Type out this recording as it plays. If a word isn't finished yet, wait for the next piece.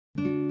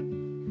Hello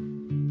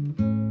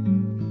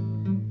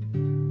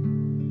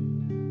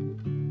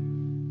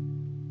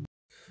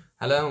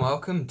and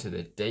welcome to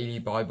the daily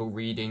Bible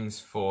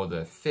readings for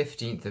the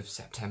 15th of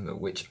September,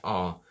 which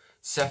are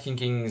 2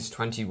 Kings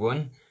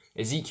 21,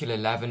 Ezekiel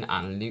 11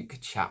 and Luke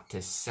chapter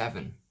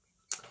 7.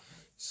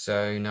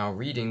 So now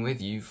reading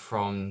with you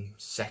from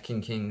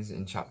 2 Kings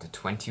in chapter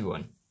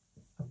 21.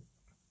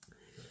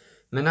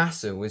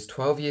 Manasseh was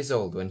 12 years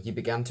old when he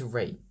began to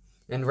reign,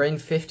 and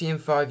reigned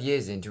 55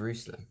 years in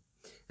Jerusalem,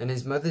 and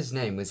his mother's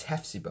name was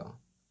Hephzibah.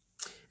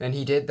 And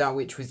he did that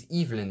which was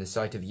evil in the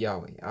sight of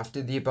Yahweh,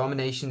 after the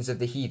abominations of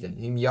the heathen,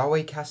 whom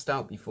Yahweh cast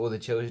out before the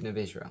children of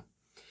Israel.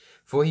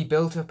 For he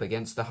built up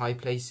against the high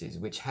places,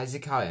 which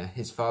Hezekiah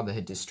his father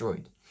had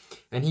destroyed.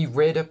 And he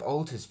reared up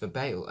altars for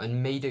Baal,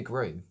 and made a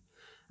grove,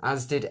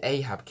 as did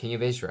Ahab king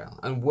of Israel,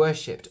 and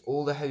worshipped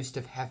all the host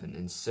of heaven,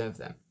 and served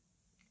them.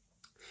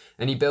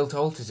 And he built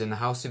altars in the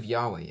house of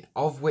Yahweh,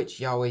 of which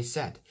Yahweh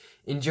said,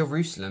 In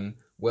Jerusalem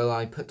will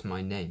I put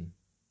my name.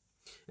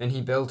 And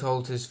he built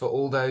altars for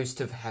all the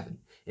host of heaven,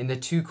 in the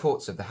two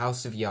courts of the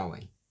house of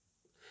Yahweh.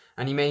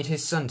 And he made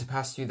his son to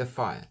pass through the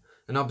fire,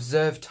 and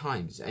observed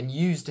times, and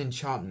used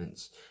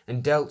enchantments,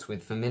 and dealt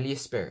with familiar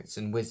spirits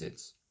and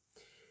wizards.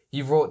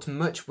 He wrought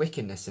much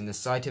wickedness in the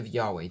sight of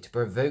Yahweh, to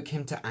provoke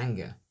him to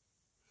anger.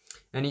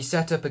 And he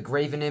set up a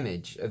graven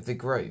image of the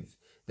grove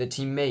that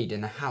he made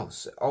in the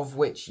house, of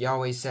which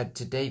Yahweh said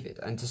to David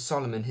and to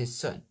Solomon his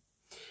son,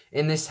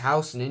 In this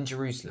house and in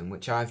Jerusalem,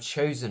 which I have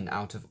chosen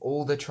out of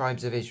all the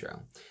tribes of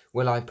Israel,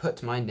 will I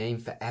put my name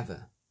for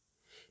ever.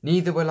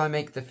 Neither will I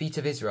make the feet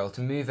of Israel to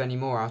move any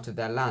more out of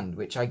their land,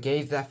 which I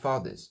gave their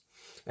fathers,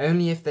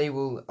 only if they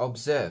will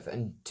observe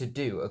and to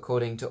do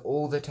according to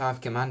all that I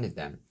have commanded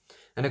them,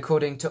 and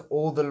according to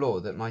all the law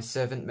that my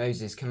servant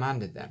Moses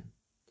commanded them.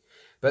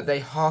 But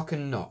they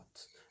hearken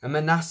not, and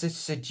Manasseh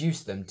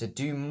seduced them to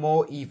do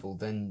more evil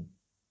than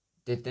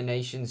did the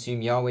nations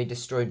whom Yahweh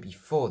destroyed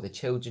before the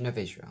children of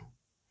Israel.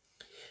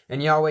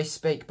 And Yahweh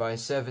spake by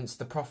his servants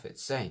the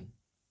prophets, saying,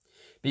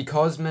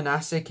 Because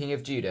Manasseh king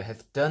of Judah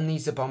hath done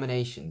these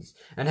abominations,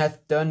 and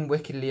hath done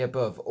wickedly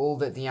above all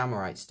that the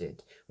Amorites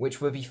did, which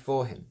were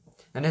before him,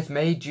 and hath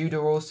made Judah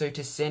also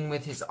to sin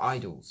with his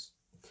idols.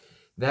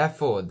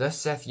 Therefore thus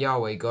saith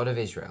Yahweh God of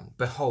Israel,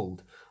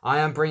 Behold, I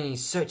am bringing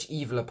such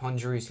evil upon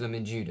Jerusalem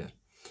and Judah,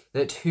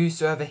 that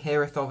whosoever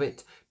heareth of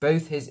it,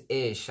 both his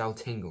ears shall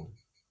tingle.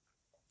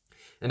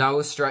 And I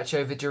will stretch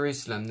over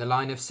Jerusalem the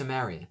line of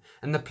Samaria,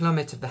 and the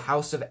plummet of the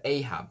house of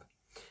Ahab,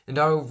 and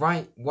I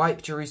will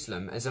wipe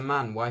Jerusalem as a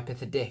man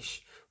wipeth a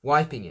dish,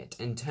 wiping it,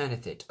 and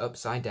turneth it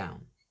upside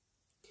down.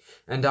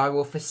 And I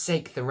will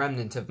forsake the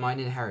remnant of mine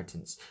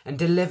inheritance, and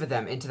deliver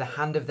them into the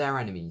hand of their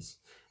enemies,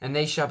 and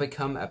they shall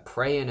become a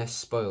prey and a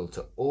spoil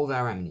to all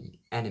their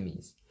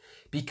enemies,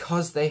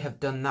 because they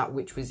have done that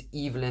which was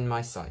evil in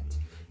my sight,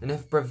 and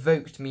have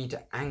provoked me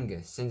to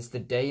anger since the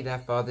day their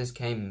fathers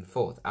came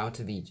forth out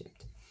of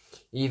Egypt,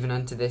 even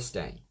unto this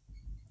day.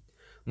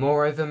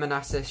 Moreover,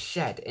 Manasseh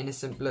shed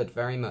innocent blood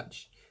very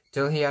much,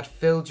 till he had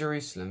filled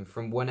Jerusalem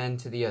from one end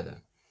to the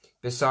other,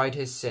 beside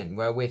his sin,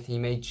 wherewith he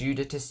made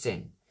Judah to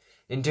sin,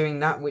 in doing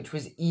that which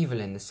was evil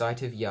in the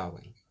sight of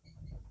Yahweh.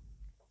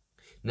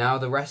 Now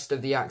the rest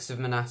of the acts of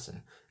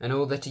Manasseh, and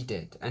all that he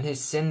did, and his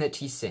sin that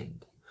he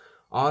sinned,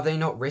 are they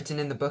not written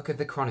in the book of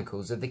the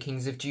Chronicles of the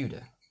kings of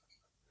Judah?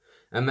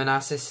 And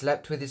Manasseh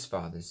slept with his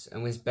fathers,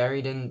 and was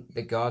buried in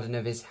the garden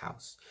of his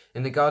house,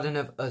 in the garden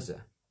of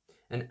Uzzah,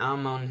 and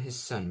Amon his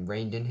son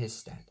reigned in his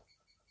stead.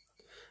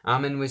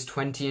 Amon was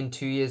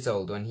 22 years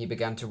old when he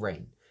began to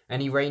reign,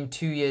 and he reigned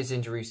 2 years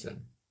in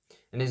Jerusalem.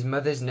 And his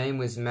mother's name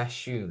was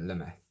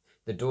Meshullemeth,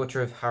 the daughter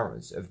of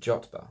Haruz of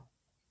Jotbah.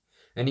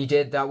 And he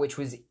did that which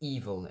was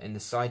evil in the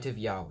sight of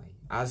Yahweh,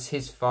 as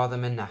his father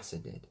Manasseh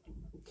did.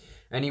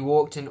 And he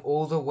walked in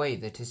all the way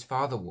that his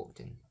father walked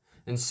in,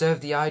 and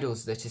served the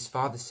idols that his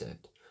father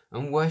served,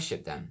 and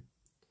worshipped them.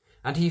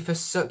 And he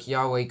forsook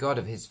Yahweh God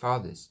of his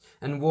fathers,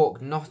 and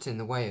walked not in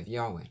the way of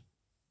Yahweh.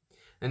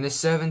 And the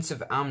servants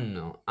of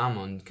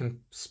Ammon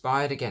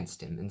conspired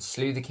against him, and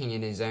slew the king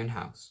in his own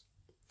house.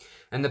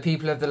 And the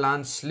people of the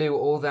land slew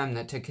all them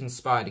that had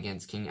conspired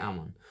against King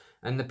Ammon,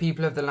 and the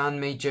people of the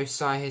land made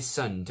Josiah his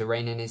son to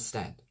reign in his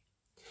stead.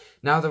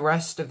 Now the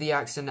rest of the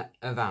acts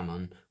of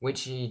Ammon,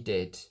 which he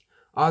did,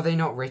 are they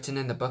not written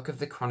in the book of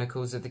the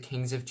Chronicles of the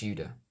kings of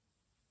Judah?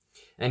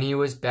 And he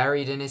was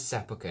buried in his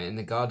sepulchre in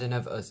the garden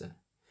of Uzzah,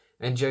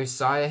 and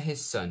Josiah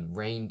his son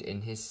reigned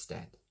in his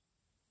stead.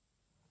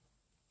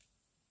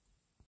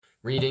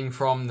 Reading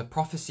from the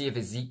prophecy of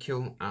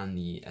Ezekiel and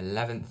the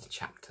 11th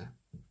chapter.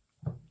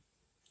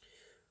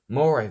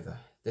 Moreover,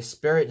 the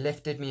Spirit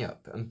lifted me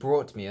up, and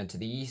brought me unto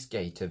the east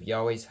gate of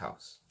Yahweh's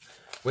house,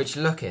 which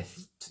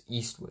looketh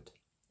eastward.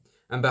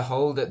 And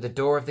behold, at the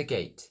door of the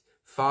gate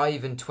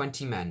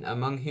 25 men,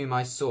 among whom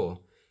I saw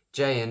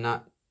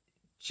Jaazaniah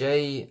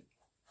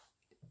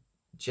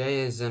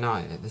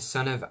the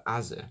son of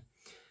Azur,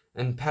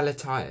 and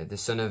Pelatiah the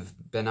son of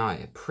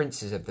Benaiah,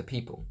 princes of the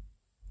people.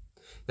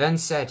 Then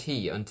said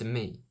he unto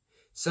me,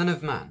 Son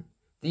of man,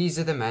 these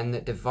are the men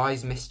that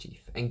devise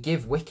mischief, and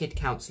give wicked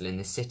counsel in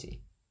the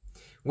city.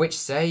 which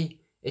say,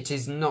 It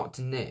is not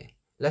near,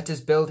 let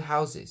us build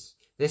houses.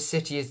 This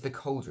city is the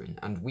cauldron,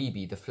 and we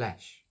be the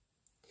flesh.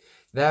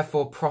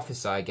 Therefore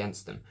prophesy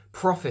against them,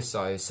 prophesy,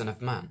 O Son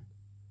of Man.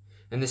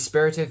 And the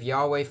Spirit of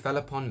Yahweh fell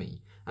upon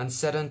me, and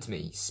said unto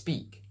me,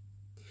 Speak.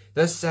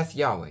 Thus saith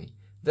Yahweh,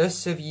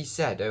 Thus have ye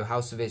said, O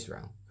house of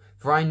Israel,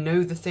 for I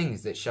know the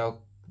things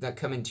that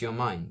come into your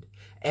mind,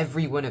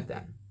 every one of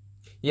them.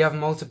 Ye have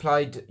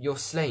multiplied your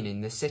slain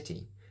in the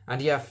city, and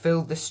ye have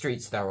filled the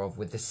streets thereof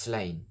with the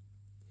slain.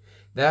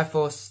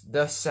 Therefore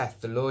thus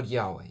saith the Lord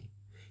Yahweh,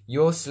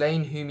 Your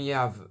slain whom ye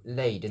have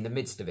laid in the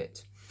midst of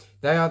it,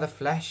 they are the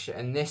flesh,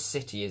 and this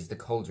city is the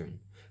cauldron,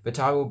 but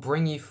I will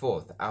bring you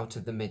forth out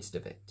of the midst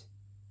of it.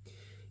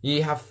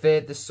 Ye have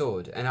feared the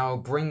sword, and I will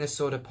bring the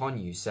sword upon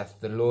you,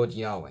 saith the Lord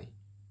Yahweh.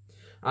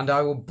 And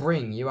I will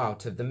bring you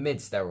out of the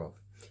midst thereof,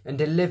 and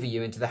deliver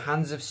you into the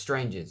hands of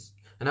strangers,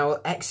 and I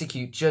will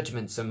execute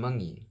judgments among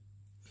you.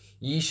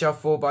 Ye shall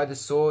fall by the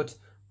sword,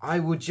 I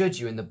will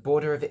judge you in the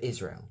border of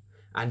Israel,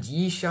 and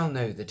ye shall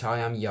know that I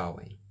am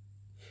Yahweh.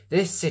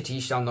 This city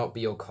shall not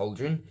be your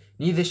cauldron,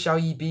 neither shall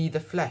ye be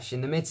the flesh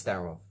in the midst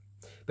thereof,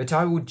 but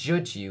I will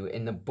judge you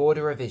in the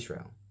border of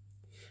Israel.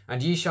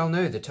 And ye shall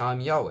know that I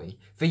am Yahweh,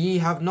 for ye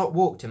have not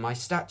walked in my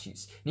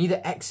statutes, neither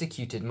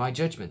executed my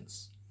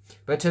judgments,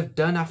 but have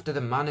done after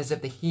the manners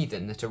of the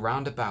heathen that are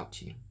round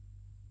about you.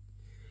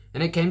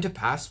 And it came to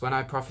pass, when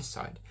I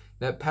prophesied,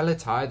 that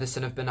Pelatiah the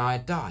son of Benaiah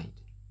died.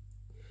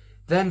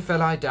 Then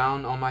fell I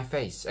down on my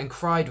face, and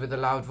cried with a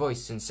loud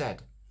voice, and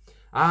said,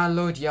 Ah,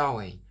 Lord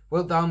Yahweh,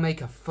 wilt thou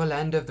make a full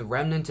end of the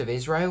remnant of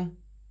Israel?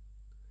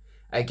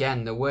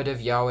 Again the word of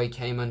Yahweh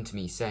came unto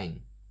me,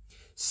 saying,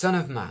 Son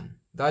of man,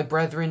 thy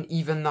brethren,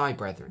 even thy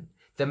brethren,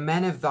 the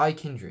men of thy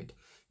kindred,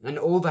 and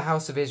all the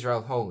house of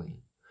Israel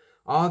holy,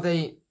 are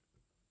they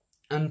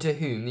unto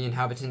whom the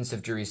inhabitants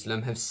of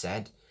Jerusalem have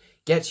said,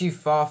 Get you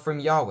far from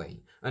Yahweh,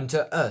 unto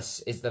us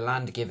is the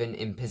land given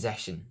in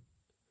possession.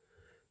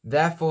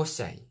 Therefore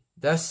say,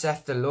 Thus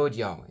saith the Lord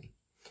Yahweh,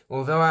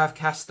 Although I have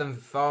cast them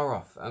far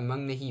off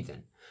among the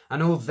heathen,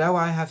 and although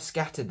I have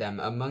scattered them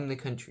among the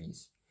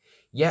countries,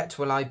 yet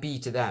will I be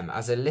to them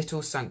as a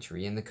little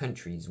sanctuary in the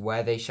countries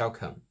where they shall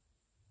come.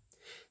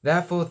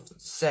 Therefore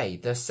say,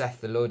 Thus saith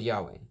the Lord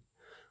Yahweh,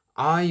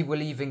 I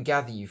will even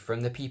gather you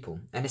from the people,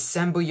 and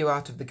assemble you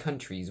out of the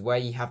countries where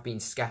ye have been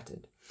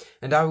scattered,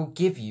 and I will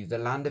give you the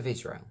land of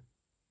Israel.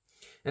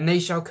 And they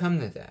shall come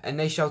thither, and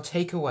they shall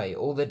take away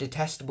all the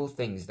detestable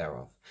things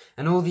thereof,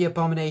 and all the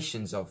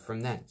abominations of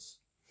from thence.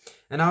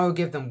 And I will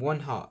give them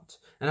one heart,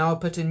 and I will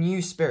put a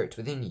new spirit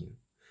within you.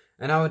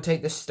 And I will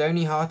take the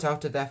stony heart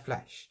out of their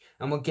flesh,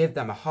 and will give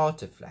them a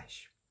heart of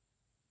flesh,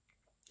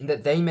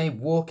 that they may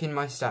walk in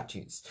my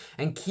statutes,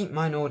 and keep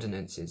mine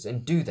ordinances,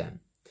 and do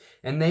them.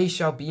 And they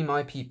shall be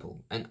my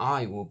people, and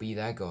I will be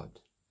their God.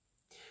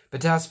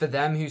 But as for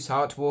them whose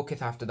heart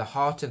walketh after the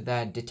heart of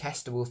their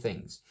detestable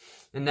things,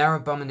 and their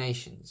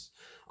abominations,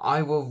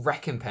 I will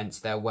recompense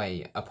their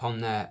way upon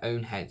their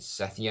own heads,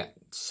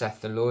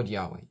 saith the Lord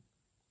Yahweh.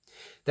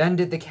 Then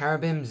did the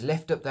cherubims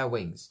lift up their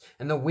wings,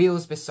 and the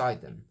wheels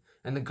beside them,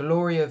 and the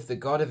glory of the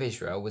God of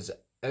Israel was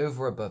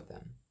over above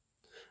them.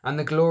 And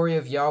the glory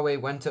of Yahweh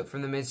went up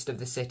from the midst of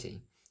the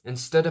city, and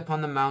stood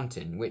upon the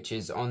mountain which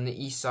is on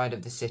the east side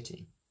of the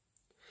city.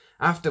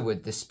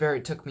 Afterward the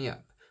Spirit took me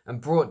up,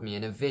 and brought me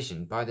in a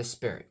vision by the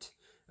Spirit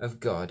of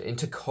God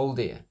into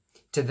Chaldea,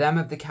 to them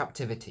of the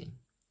captivity.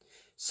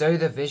 So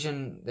the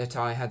vision that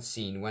I had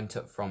seen went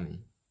up from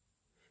me.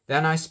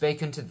 Then I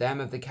spake unto them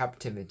of the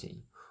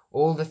captivity,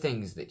 all the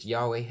things that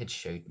Yahweh had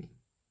showed me.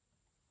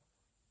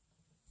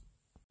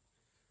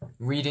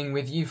 Reading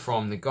with you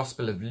from the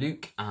Gospel of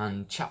Luke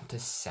and chapter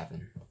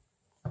 7.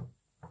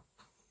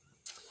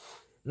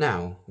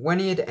 Now, when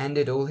he had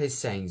ended all his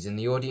sayings in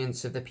the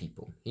audience of the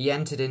people, he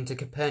entered into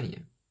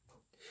Capernaum.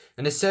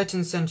 And a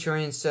certain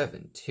centurion's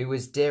servant, who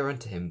was dear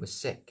unto him, was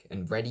sick,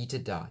 and ready to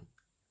die.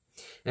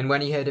 And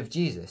when he heard of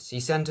Jesus, he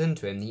sent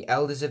unto him the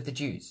elders of the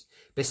Jews,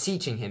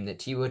 beseeching him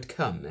that he would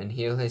come and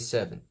heal his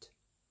servant.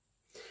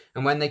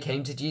 And when they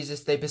came to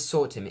Jesus, they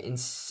besought him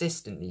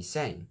insistently,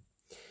 saying,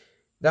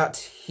 that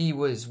he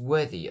was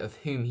worthy of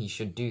whom he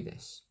should do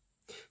this.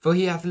 For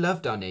he hath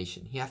loved our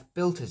nation, he hath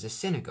built us a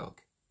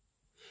synagogue.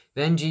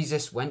 Then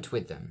Jesus went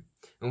with them,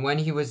 and when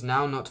he was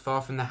now not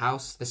far from the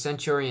house, the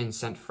centurion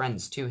sent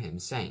friends to him,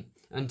 saying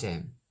unto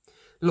him,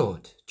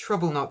 Lord,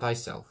 trouble not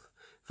thyself,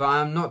 for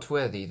I am not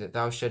worthy that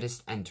thou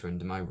shouldest enter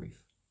under my roof.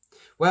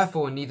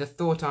 Wherefore neither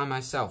thought I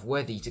myself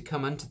worthy to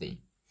come unto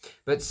thee,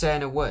 but say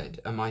in a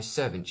word, and my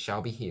servant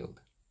shall be healed.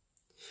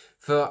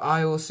 For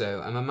I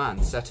also am a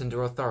man set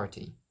under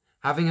authority,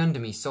 having under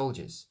me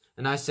soldiers,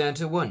 and I say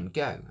unto one,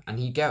 Go, and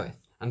he goeth,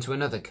 and to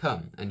another,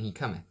 Come, and he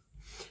cometh,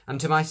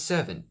 and to my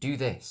servant, Do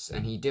this,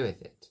 and he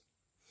doeth it.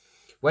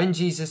 When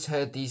Jesus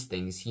heard these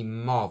things, he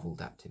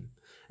marvelled at him,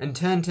 and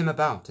turned him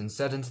about, and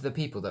said unto the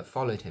people that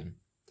followed him,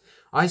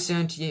 I say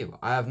unto you,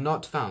 I have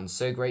not found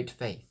so great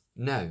faith,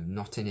 no,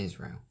 not in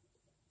Israel.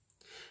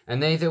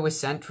 And they that were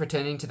sent,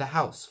 returning to the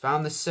house,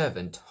 found the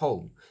servant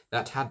whole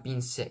that had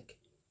been sick.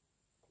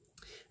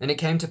 And it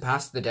came to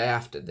pass the day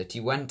after that he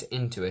went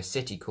into a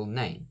city called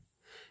Nain,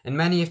 And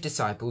many of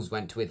disciples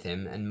went with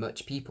him, and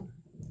much people.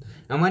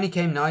 And when he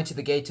came nigh to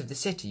the gate of the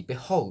city,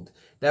 behold,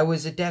 there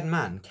was a dead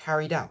man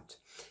carried out,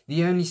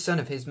 the only son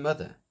of his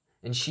mother,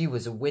 and she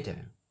was a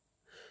widow.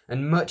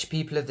 And much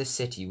people of the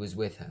city was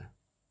with her.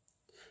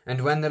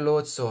 And when the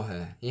Lord saw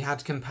her, he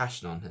had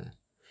compassion on her,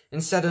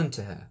 and said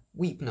unto her,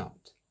 Weep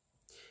not.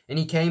 And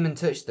he came and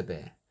touched the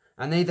bier,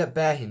 and they that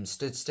bare him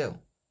stood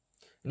still.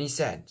 And he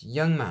said,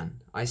 Young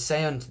man, I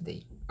say unto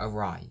thee,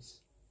 arise.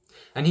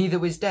 And he that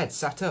was dead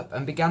sat up,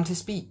 and began to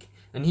speak,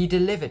 and he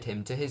delivered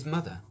him to his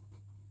mother.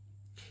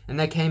 And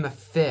there came a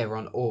fear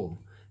on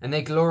all, and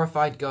they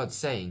glorified God,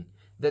 saying,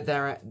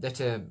 that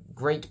a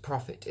great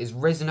prophet is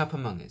risen up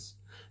among us,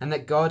 and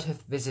that God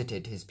hath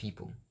visited his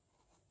people.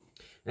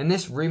 And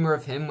this rumour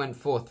of him went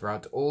forth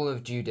throughout all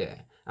of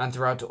Judea, and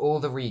throughout all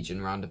the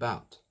region round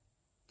about.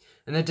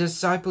 And the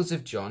disciples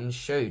of John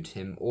showed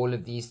him all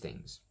of these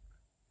things.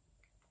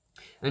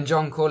 And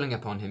John, calling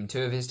upon him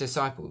 2 of his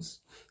disciples,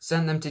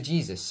 sent them to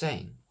Jesus,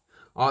 saying,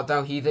 Art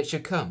thou he that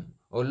should come,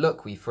 or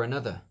look we for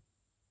another?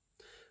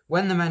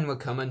 When the men were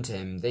come unto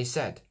him, they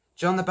said,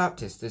 John the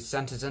Baptist hath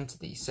sent us unto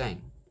thee,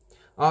 saying,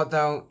 Art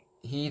thou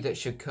he that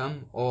should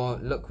come, or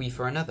look we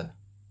for another?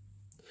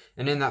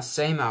 And in that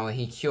same hour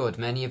he cured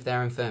many of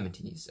their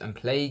infirmities, and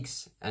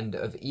plagues, and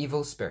of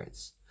evil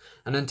spirits,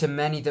 and unto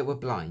many that were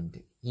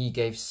blind he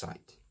gave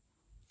sight.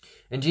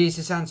 And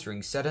Jesus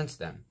answering said unto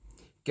them,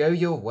 Go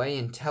your way,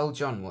 and tell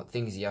John what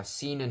things ye have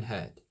seen and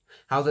heard,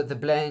 how that the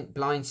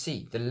blind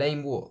see, the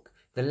lame walk,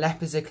 the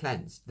lepers are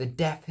cleansed, the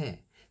deaf hear,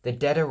 the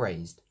dead are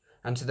raised,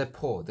 and to the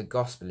poor the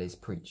gospel is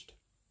preached.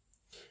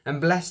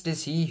 And blessed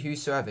is he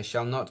whosoever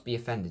shall not be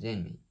offended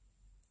in me.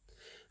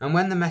 And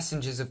when the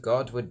messengers of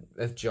God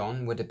of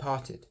John were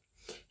departed,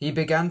 he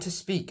began to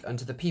speak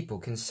unto the people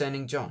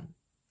concerning John.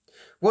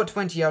 What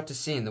went ye out to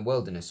see in the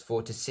wilderness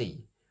for to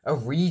see? A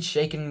reed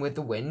shaken with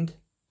the wind?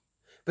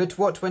 But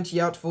what went ye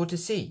out for to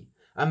see?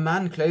 A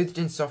man clothed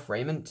in soft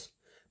raiment?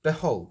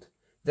 Behold,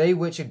 they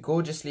which are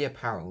gorgeously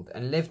apparelled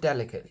and live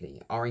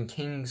delicately are in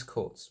kings'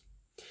 courts.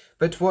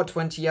 But what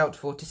went ye out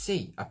for to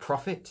see? A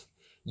prophet?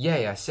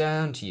 Yea, I say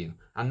unto you,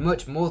 and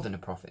much more than a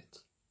prophet.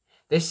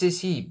 This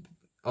is he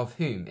of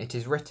whom it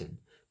is written,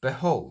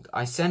 Behold,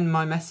 I send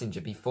my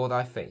messenger before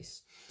thy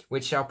face,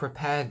 which shall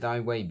prepare thy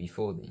way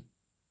before thee.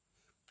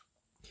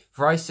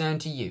 For I say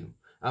unto you,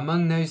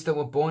 among those that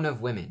were born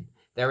of women,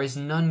 there is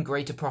none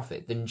greater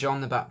prophet than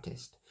John the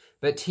Baptist,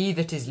 but he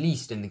that is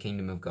least in the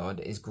kingdom of God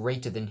is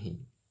greater than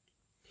he.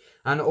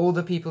 And all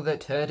the people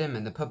that heard him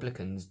and the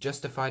publicans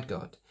justified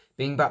God,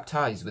 being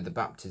baptized with the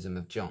baptism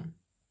of John.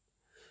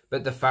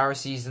 But the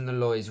Pharisees and the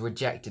lawyers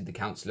rejected the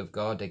counsel of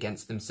God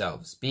against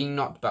themselves, being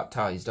not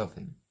baptized of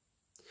him.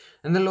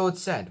 And the Lord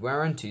said,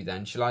 Whereunto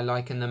then shall I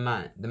liken the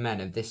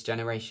men of this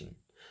generation?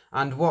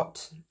 And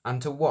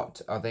to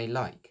what are they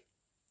like?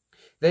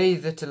 They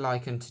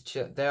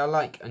are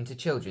like unto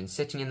children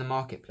sitting in the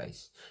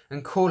marketplace,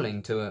 and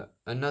calling to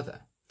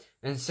another,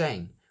 and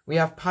saying, We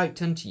have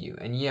piped unto you,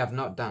 and ye have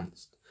not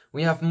danced.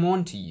 We have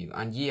mourned to you,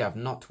 and ye have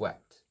not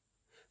wept.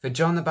 For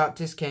John the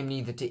Baptist came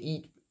neither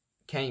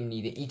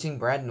eating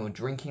bread nor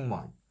drinking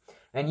wine,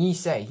 and ye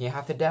say, He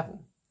hath a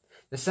devil.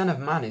 The Son of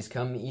Man is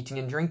come eating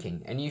and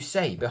drinking, and you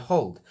say,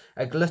 Behold,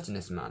 a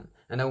gluttonous man,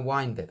 and a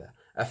winebibber,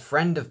 a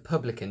friend of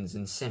publicans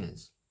and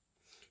sinners.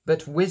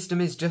 But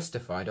wisdom is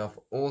justified of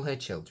all her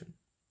children.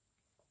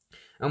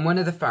 And one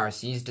of the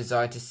Pharisees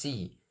desired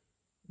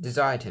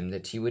him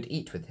that he would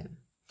eat with him.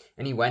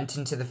 And he went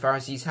into the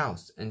Pharisee's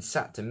house, and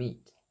sat to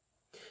meat.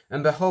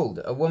 And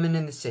behold, a woman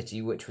in the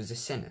city which was a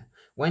sinner,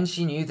 when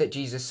she knew that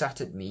Jesus sat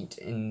at meat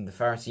in the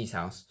Pharisee's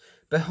house,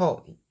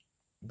 behold,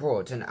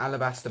 brought an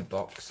alabaster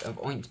box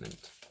of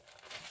ointment,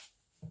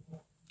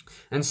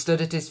 and stood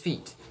at his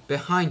feet,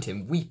 behind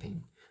him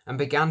weeping, and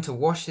began to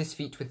wash his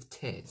feet with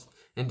tears,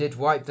 and did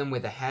wipe them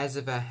with the hairs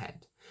of her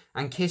head,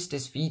 and kissed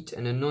his feet,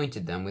 and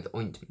anointed them with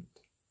ointment.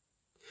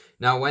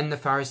 Now when the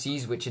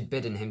Pharisees which had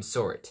bidden him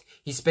saw it,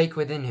 he spake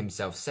within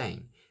himself,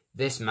 saying,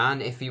 This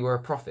man, if he were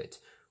a prophet,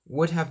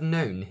 would have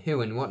known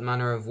who and what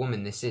manner of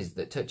woman this is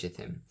that toucheth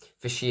him,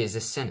 for she is a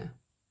sinner.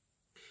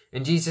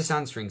 And Jesus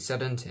answering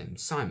said unto him,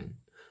 Simon,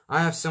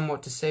 I have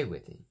somewhat to say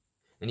with thee.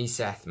 And he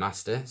saith,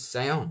 Master,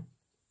 say on.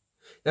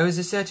 There was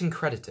a certain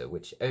creditor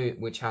which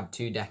had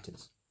 2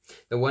 debtors.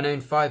 The one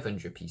owed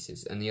 500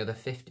 pieces, and the other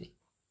 50.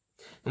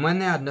 And when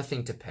they had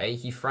nothing to pay,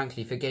 he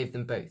frankly forgave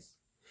them both.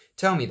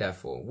 Tell me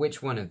therefore,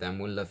 which one of them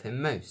will love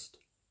him most?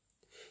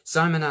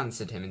 Simon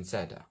answered him and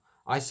said,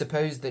 I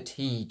suppose that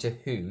he to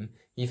whom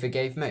he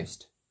forgave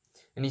most.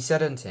 And he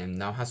said unto him,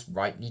 Thou hast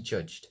rightly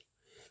judged.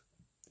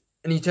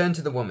 And he turned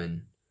to the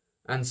woman,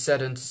 and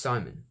said unto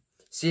Simon,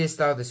 Seest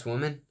thou this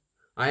woman?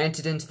 I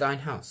entered into thine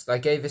house. Thou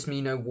gavest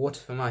me no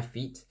water for my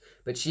feet,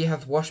 but she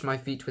hath washed my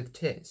feet with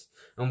tears,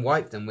 and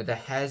wiped them with the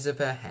hairs of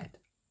her head.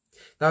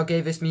 Thou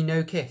gavest me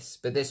no kiss,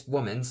 but this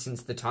woman,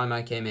 since the time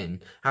I came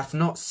in, hath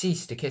not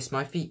ceased to kiss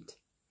my feet.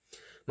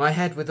 My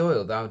head with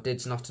oil thou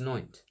didst not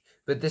anoint,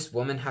 but this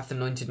woman hath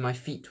anointed my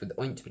feet with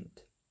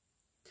ointment.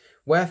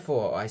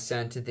 Wherefore I say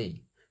unto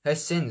thee, her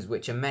sins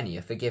which are many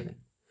are forgiven,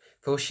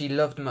 for she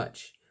loved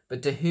much,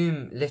 but to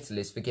whom little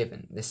is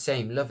forgiven, the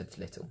same loveth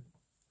little.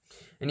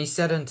 And he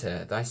said unto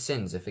her, Thy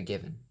sins are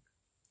forgiven.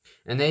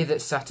 And they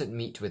that sat at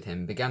meat with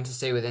him began to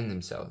say within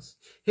themselves,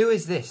 Who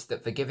is this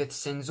that forgiveth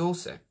sins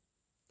also?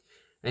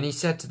 And he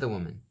said to the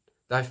woman,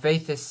 Thy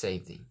faith hath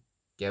saved thee.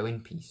 Go in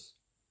peace.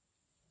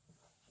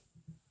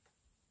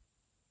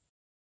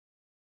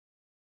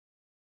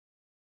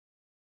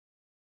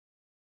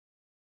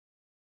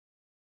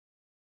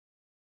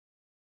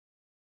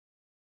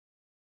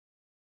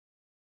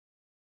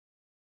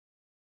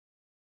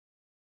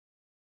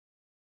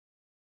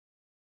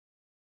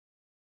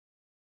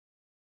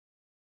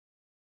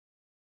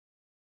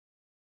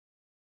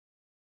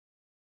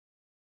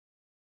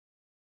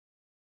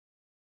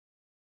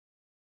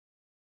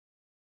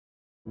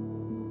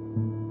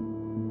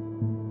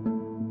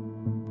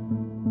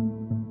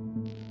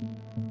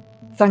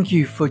 Thank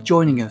you for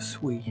joining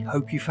us. We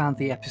hope you found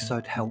the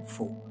episode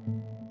helpful.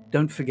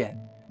 Don't forget,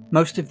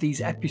 most of these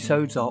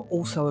episodes are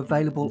also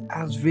available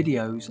as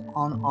videos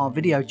on our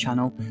video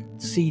channel,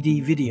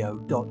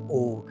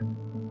 cdvideo.org.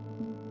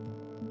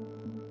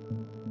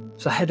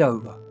 So head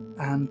over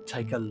and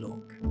take a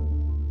look.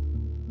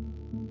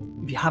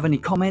 If you have any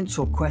comments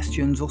or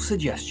questions or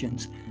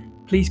suggestions,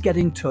 please get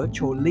in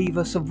touch or leave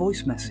us a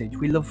voice message.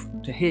 We love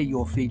to hear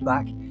your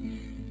feedback.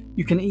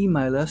 You can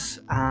email us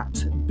at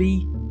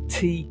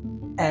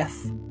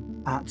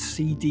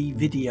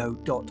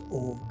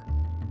btf@cdvideo.org.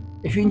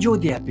 If you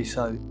enjoyed the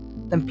episode,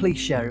 then please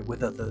share it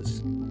with others.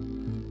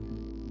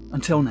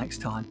 Until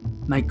next time,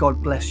 may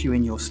God bless you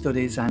in your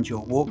studies and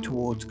your walk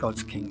towards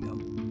God's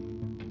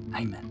kingdom.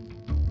 Amen.